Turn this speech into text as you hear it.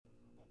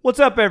What's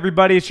up,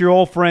 everybody? It's your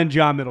old friend,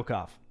 John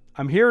Middlecoff.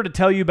 I'm here to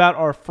tell you about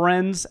our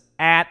friends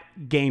at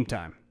Game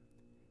Time.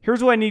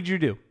 Here's what I need you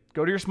to do.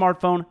 Go to your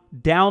smartphone,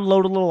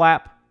 download a little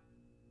app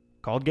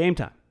called Game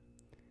Time.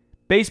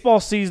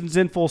 Baseball season's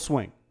in full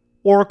swing.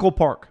 Oracle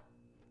Park.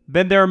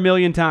 Been there a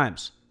million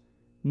times.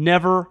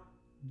 Never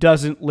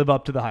doesn't live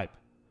up to the hype.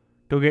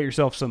 Go get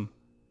yourself some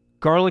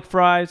garlic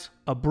fries,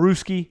 a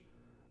brewski,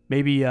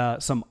 maybe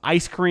some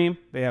ice cream.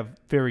 They have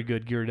very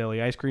good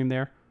Ghirardelli ice cream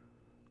there.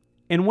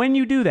 And when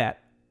you do that,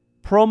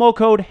 promo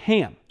code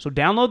HAM. So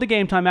download the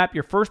Game Time app.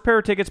 Your first pair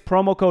of tickets,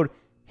 promo code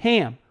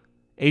HAM,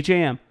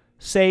 H-A-M,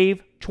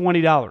 save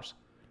 $20.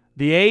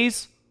 The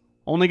A's,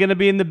 only going to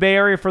be in the Bay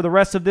Area for the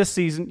rest of this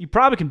season. You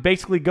probably can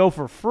basically go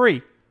for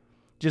free.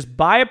 Just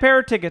buy a pair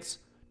of tickets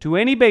to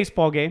any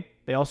baseball game.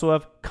 They also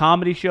have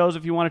comedy shows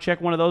if you want to check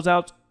one of those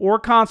out, or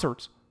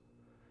concerts.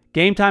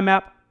 Game Time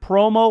app,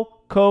 promo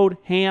code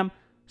HAM,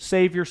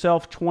 save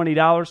yourself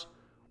 $20.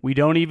 We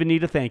don't even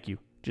need a thank you.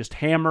 Just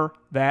hammer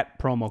that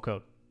promo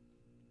code.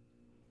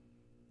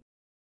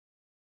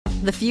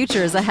 The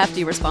future is a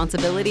hefty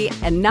responsibility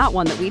and not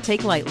one that we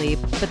take lightly.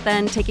 But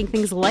then taking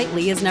things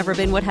lightly has never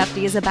been what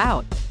Hefty is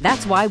about.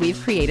 That's why we've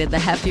created the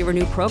Hefty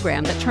Renew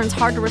program that turns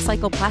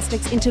hard-to-recycle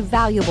plastics into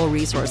valuable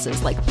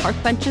resources like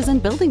park benches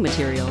and building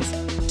materials.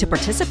 To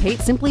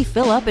participate, simply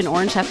fill up an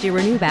orange Hefty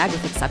Renew bag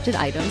with accepted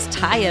items,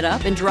 tie it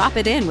up, and drop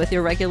it in with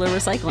your regular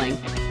recycling.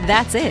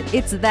 That's it.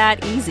 It's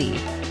that easy.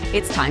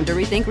 It's time to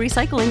rethink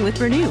recycling with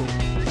Renew.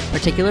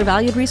 Particular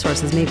valued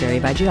resources may vary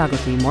by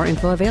geography. More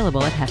info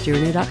available at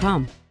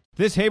heftyrenew.com.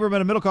 This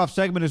Haberman and Middlecoff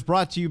segment is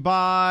brought to you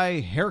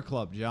by Hair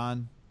Club,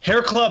 John.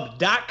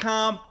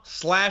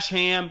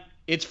 Hairclub.com/ham.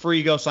 It's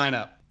free. Go sign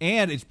up.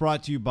 And it's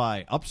brought to you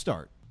by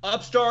Upstart.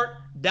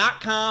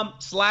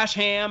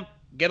 Upstart.com/ham.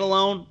 Get a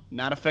loan,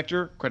 not affect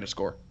your credit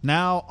score.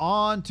 Now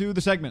on to the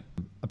segment.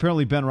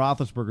 Apparently Ben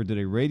Roethlisberger did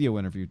a radio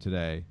interview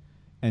today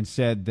and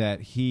said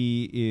that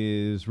he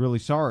is really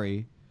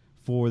sorry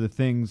for the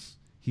things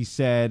he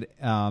said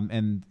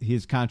and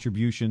his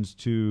contributions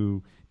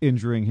to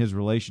injuring his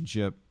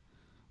relationship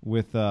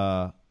with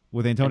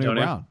Antonio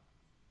Brown.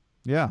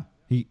 Yeah,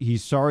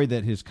 he's sorry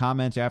that his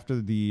comments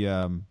after the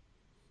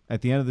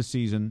at the end of the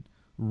season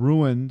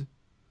ruined.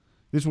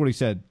 This is what he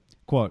said.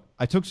 Quote,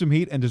 I took some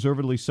heat, and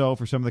deservedly so,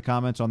 for some of the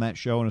comments on that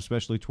show, and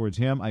especially towards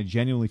him. I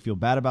genuinely feel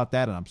bad about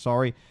that, and I'm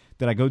sorry.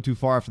 Did I go too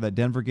far after that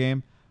Denver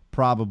game?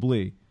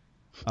 Probably.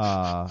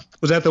 Was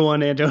that the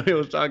one Antonio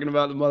was talking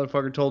about? The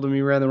motherfucker told him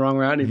he ran the wrong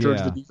route, and he threw it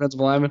to the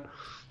defensive lineman?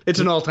 It's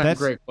an all-time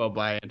great quote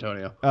by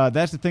Antonio.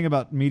 That's the thing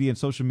about media and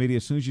social media.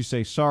 As soon as you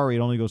say sorry, it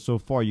only goes so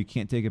far. You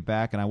can't take it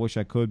back, and I wish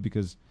I could,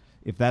 because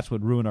if that's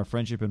what ruined our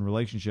friendship and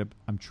relationship,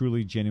 I'm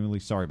truly, genuinely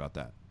sorry about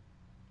that.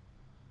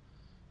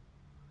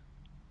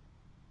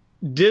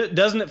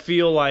 Doesn't it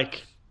feel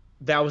like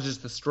that was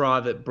just the straw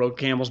that broke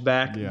Camel's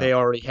back? Yeah. They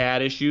already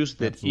had issues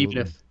that Absolutely.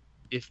 even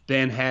if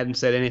Ben hadn't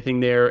said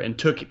anything there and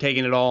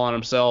taking it all on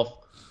himself,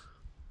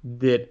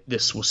 that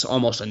this was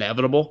almost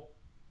inevitable.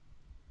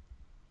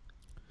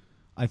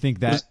 I think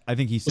he said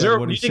what he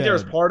said. Do you think there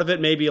was part of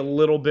it, maybe a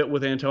little bit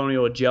with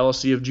Antonio, a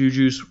jealousy of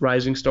Juju's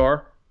rising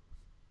star?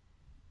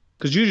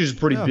 Because Juju's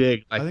pretty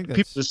big. I think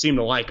people just seem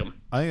to like him.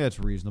 I think that's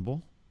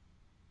reasonable.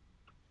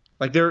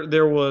 Like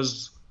there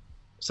was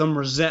some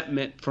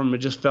resentment from it.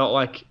 Just felt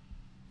like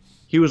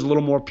he was a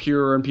little more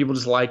pure, and people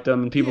just liked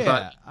him, and people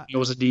thought he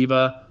was a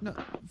diva. No,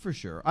 for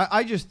sure.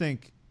 I just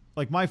think,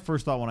 like, my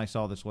first thought when I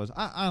saw this was,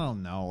 I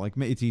don't know. Like,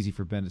 it's easy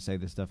for Ben to say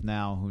this stuff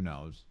now. Who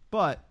knows?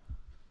 But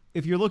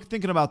if you're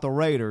thinking about the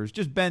Raiders,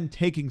 just Ben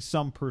taking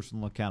some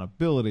personal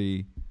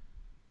accountability,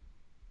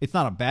 it's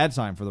not a bad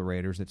sign for the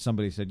Raiders that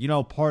somebody said,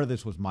 part of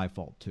this was my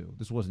fault too.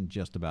 This wasn't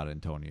just about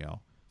Antonio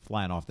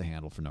flying off the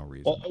handle for no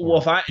reason. Well,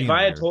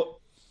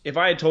 if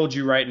I had told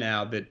you right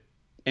now that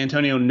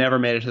Antonio never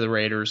made it to the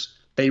Raiders,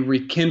 they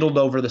rekindled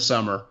over the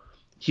summer.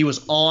 He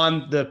was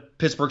on the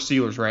Pittsburgh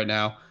Steelers right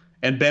now,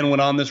 and Ben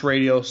went on this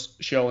radio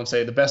show and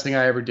said, the best thing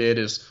I ever did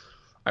is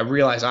I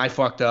realized I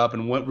fucked up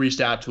and reached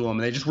out to him,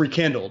 and they just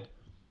rekindled.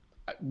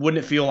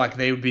 Wouldn't it feel like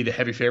they would be the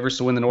heavy favorites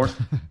to win the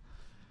North?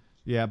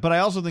 Yeah, but I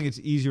also think it's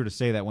easier to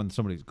say that when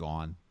somebody's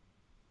gone.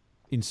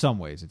 In some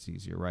ways, it's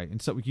easier, right?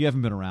 And so you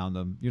haven't been around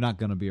them. You're not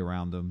going to be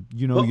around them.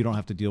 You don't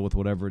have to deal with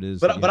whatever it is.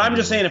 But I'm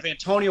just saying, if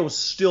Antonio was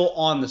still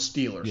on the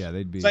Steelers,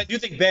 they'd be. So I do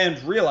think Ben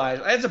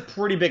realized that's a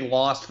pretty big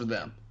loss for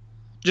them.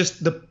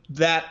 Just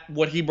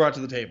what he brought to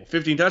the table: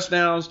 15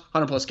 touchdowns,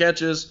 100+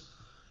 catches.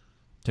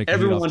 Take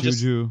everyone off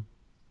Juju.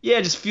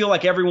 Just feel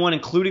like everyone,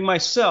 including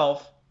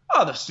myself,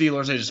 the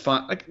Steelers are just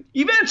fun. Like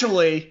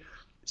eventually,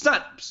 it's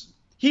not.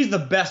 He's the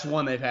best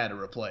one they've had to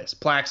replace.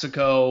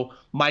 Plaxico,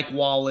 Mike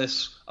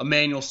Wallace,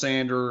 Emmanuel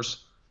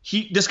Sanders.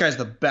 This guy's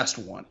the best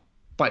one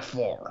by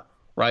far,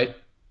 right?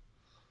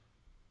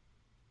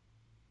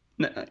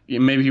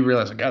 Maybe he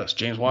realized, this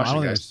James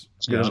Washington guy's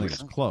I don't think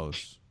it's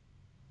close.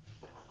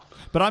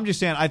 But I'm just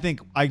saying, I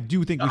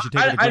do think we should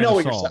take it a grain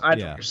of salt. I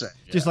know what you're saying.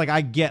 Just like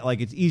I get,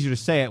 like it's easier to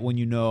say it when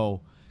you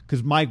know.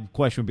 Because my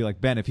question would be like,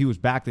 Ben, if he was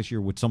back this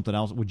year with something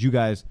else, would you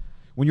guys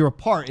When you're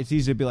apart, it's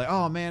easy to be like,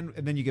 oh, man,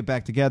 and then you get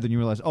back together and you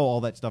realize, oh,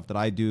 all that stuff that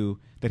I do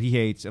that he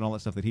hates and all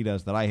that stuff that he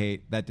does that I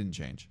hate, that didn't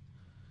change.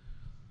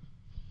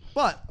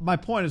 But my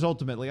point is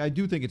ultimately, I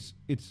do think it's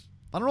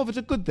I don't know if it's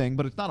a good thing,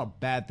 but it's not a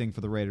bad thing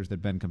for the Raiders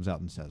that Ben comes out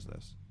and says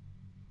this.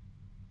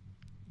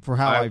 For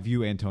how I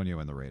view Antonio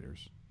and the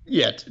Raiders.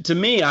 Yeah, to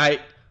me, I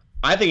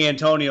think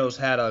Antonio's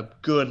had a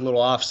good little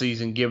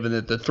offseason, given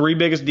that the three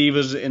biggest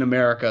divas in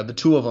America, the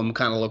two of them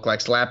kind of look like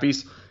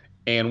slappies,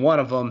 and one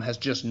of them has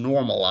just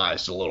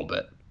normalized a little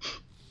bit.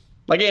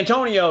 Like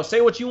Antonio,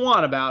 say what you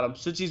want about him.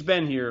 Since he's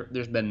been here,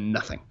 there's been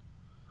nothing.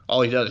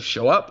 All he does is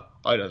show up.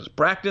 All he does is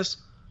practice.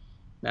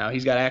 Now,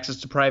 he's got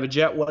access to private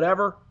jet,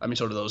 whatever. I mean,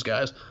 so do those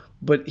guys.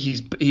 But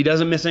he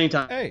doesn't miss any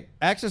time. Hey,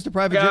 access to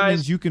private jet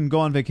means you can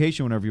go on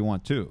vacation whenever you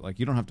want to. Like,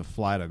 you don't have to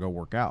fly to go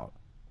work out.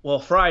 Well,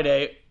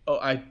 Friday,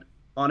 on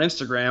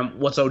Instagram,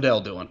 what's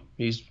Odell doing?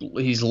 He's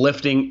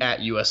lifting at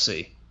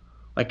USC.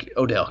 Like,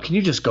 Odell, can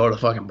you just go to the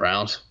fucking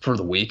Browns for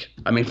the week?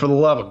 I mean, for the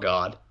love of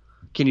God,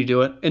 can you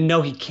do it? And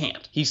no, he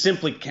can't. He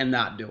simply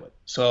cannot do it.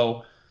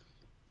 So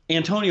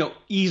Antonio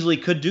easily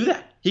could do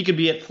that. He could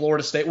be at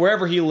Florida State,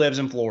 wherever he lives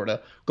in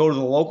Florida, go to the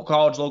local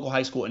college, local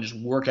high school, and just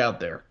work out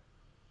there.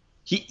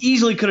 He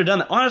easily could have done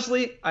that.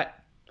 Honestly,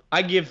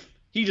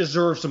 he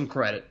deserves some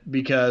credit,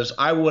 because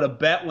I would have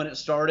bet when it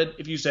started,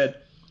 if you said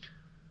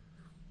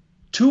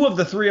two of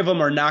the three of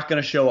them are not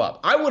going to show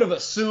up, I would have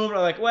assumed,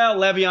 like, well,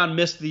 Le'Veon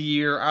missed the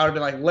year. I would have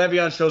been like,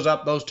 Le'Veon shows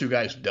up, those two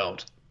guys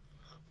don't.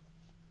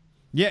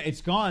 Yeah,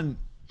 it's gone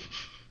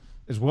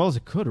as well as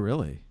it could,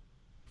 really,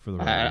 for the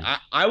Raiders.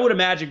 I would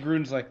imagine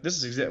Gruden's like,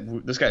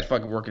 this guy's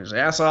fucking working his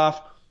ass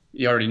off.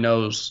 He already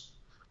knows.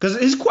 Because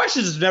his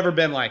questions has never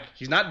been like,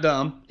 he's not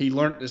dumb.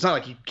 It's not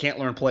like he can't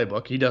learn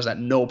playbook. He does that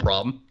no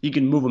problem. He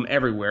can move him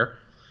everywhere.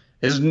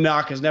 His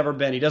knock has never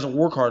been, he doesn't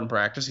work hard in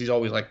practice. He's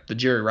always like the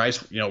Jerry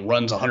Rice,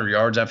 runs 100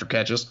 yards after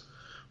catches,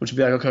 which would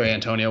be like, okay,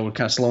 Antonio, we're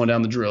kind of slowing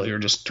down the drill here.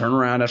 Just turn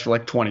around after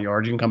like 20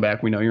 yards. You can come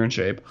back. We know you're in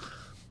shape.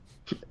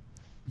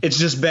 It's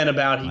just been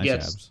about he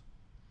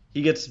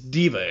gets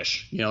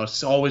diva-ish.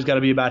 It's always got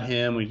to be about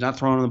him. He's not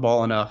throwing the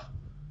ball enough.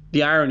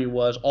 The irony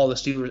was all the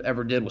Steelers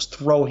ever did was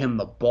throw him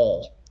the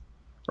ball,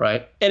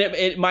 right? And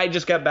it might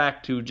just get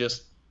back to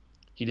just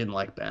he didn't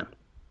like Ben.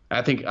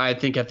 I think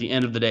at the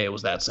end of the day it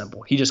was that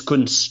simple. He just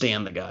couldn't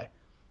stand the guy,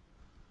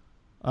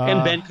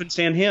 and Ben couldn't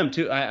stand him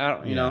too.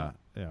 Yeah.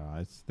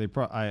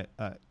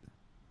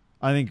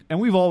 I think, and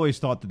we've always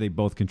thought that they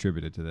both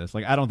contributed to this.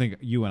 Like, I don't think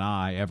you and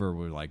I ever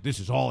were like, this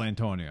is all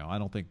Antonio. I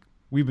don't think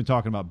we've been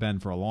talking about Ben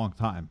for a long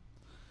time,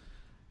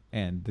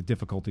 and the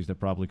difficulties that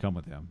probably come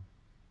with him.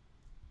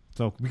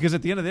 So, because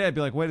at the end of the day, I'd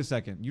be like, wait a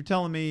second, you're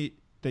telling me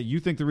that you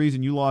think the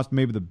reason you lost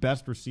maybe the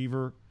best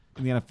receiver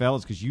in the NFL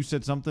is because you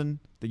said something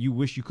that you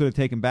wish you could have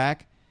taken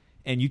back,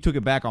 and you took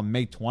it back on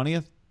May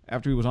 20th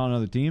after he was on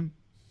another team?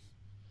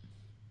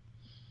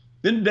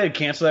 Didn't Ben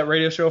cancel that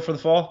radio show for the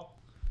fall?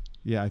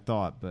 Yeah, I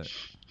thought, but...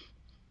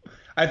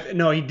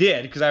 No, he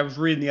did, because I was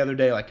reading the other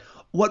day, like,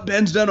 what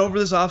Ben's done over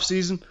this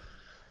offseason.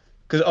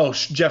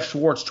 Because, Jeff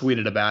Schwartz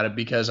tweeted about it,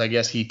 because I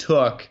guess he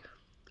took,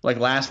 like,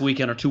 last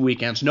weekend or 2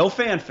 weekends, no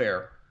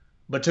fanfare,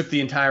 but took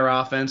the entire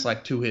offense,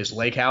 like, to his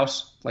lake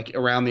house, like,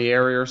 around the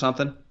area or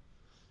something.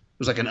 It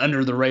was like an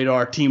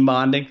under-the-radar team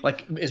bonding.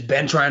 Like, is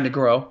Ben trying to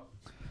grow?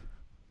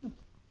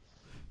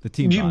 The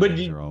team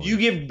bondings are always... You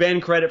give Ben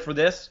credit for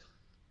this?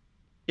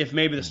 If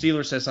maybe the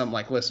Steelers says something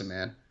like, listen,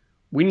 man,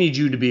 we need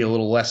you to be a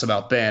little less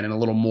about Ben and a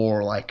little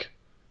more like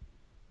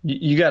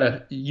you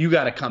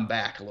gotta come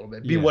back a little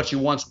bit. Be what you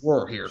once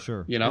were here.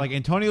 Sure. Like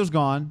Antonio's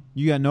gone.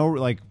 You got no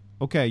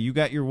okay, you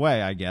got your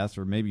way, I guess,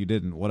 or maybe you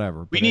didn't,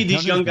 whatever. We need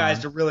these young guys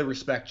to really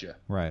respect you.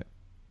 Right.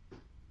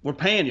 We're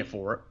paying you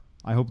for it.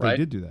 I hope they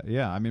did do that.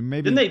 Yeah. I mean,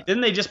 maybe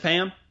Didn't they just pay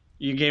him?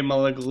 You gave him a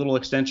little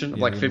extension of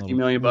like $50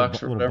 million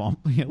bucks or whatever. Bump.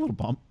 Yeah, a little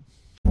bump.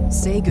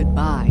 Say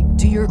goodbye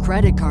to your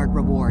credit card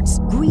rewards.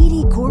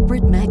 Greedy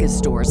corporate mega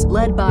stores,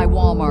 led by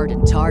Walmart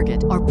and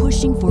Target, are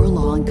pushing for a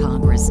law in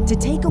Congress to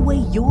take away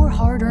your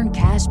hard-earned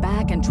cash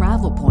back and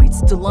travel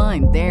points to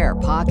line their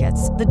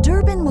pockets. The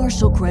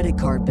Durbin-Marshall credit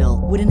card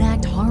bill would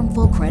enact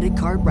harmful credit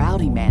card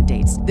routing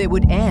mandates that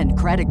would end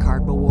credit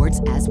card rewards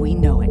as we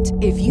know it.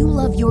 If you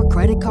love your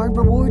credit card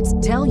rewards,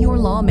 tell your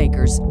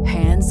lawmakers,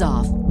 hands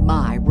off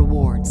my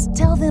rewards.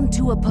 Tell them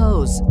to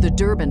oppose the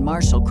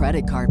Durbin-Marshall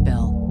credit card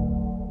bill.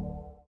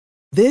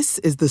 This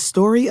is the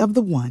story of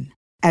the one.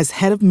 As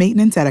head of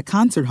maintenance at a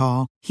concert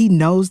hall, he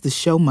knows the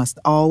show must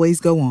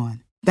always go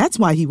on. That's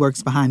why he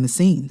works behind the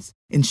scenes,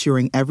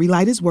 ensuring every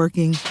light is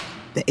working,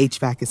 the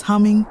HVAC is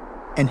humming,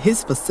 and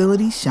his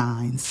facility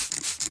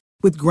shines.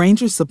 With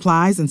Grainger's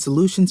supplies and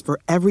solutions for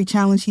every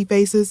challenge he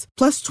faces,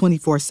 plus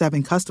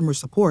 24/7 customer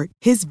support,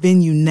 his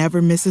venue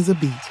never misses a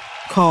beat.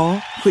 Call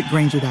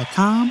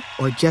quickgrainger.com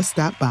or just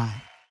stop by.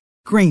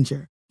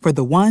 Grainger, for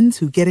the ones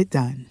who get it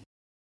done.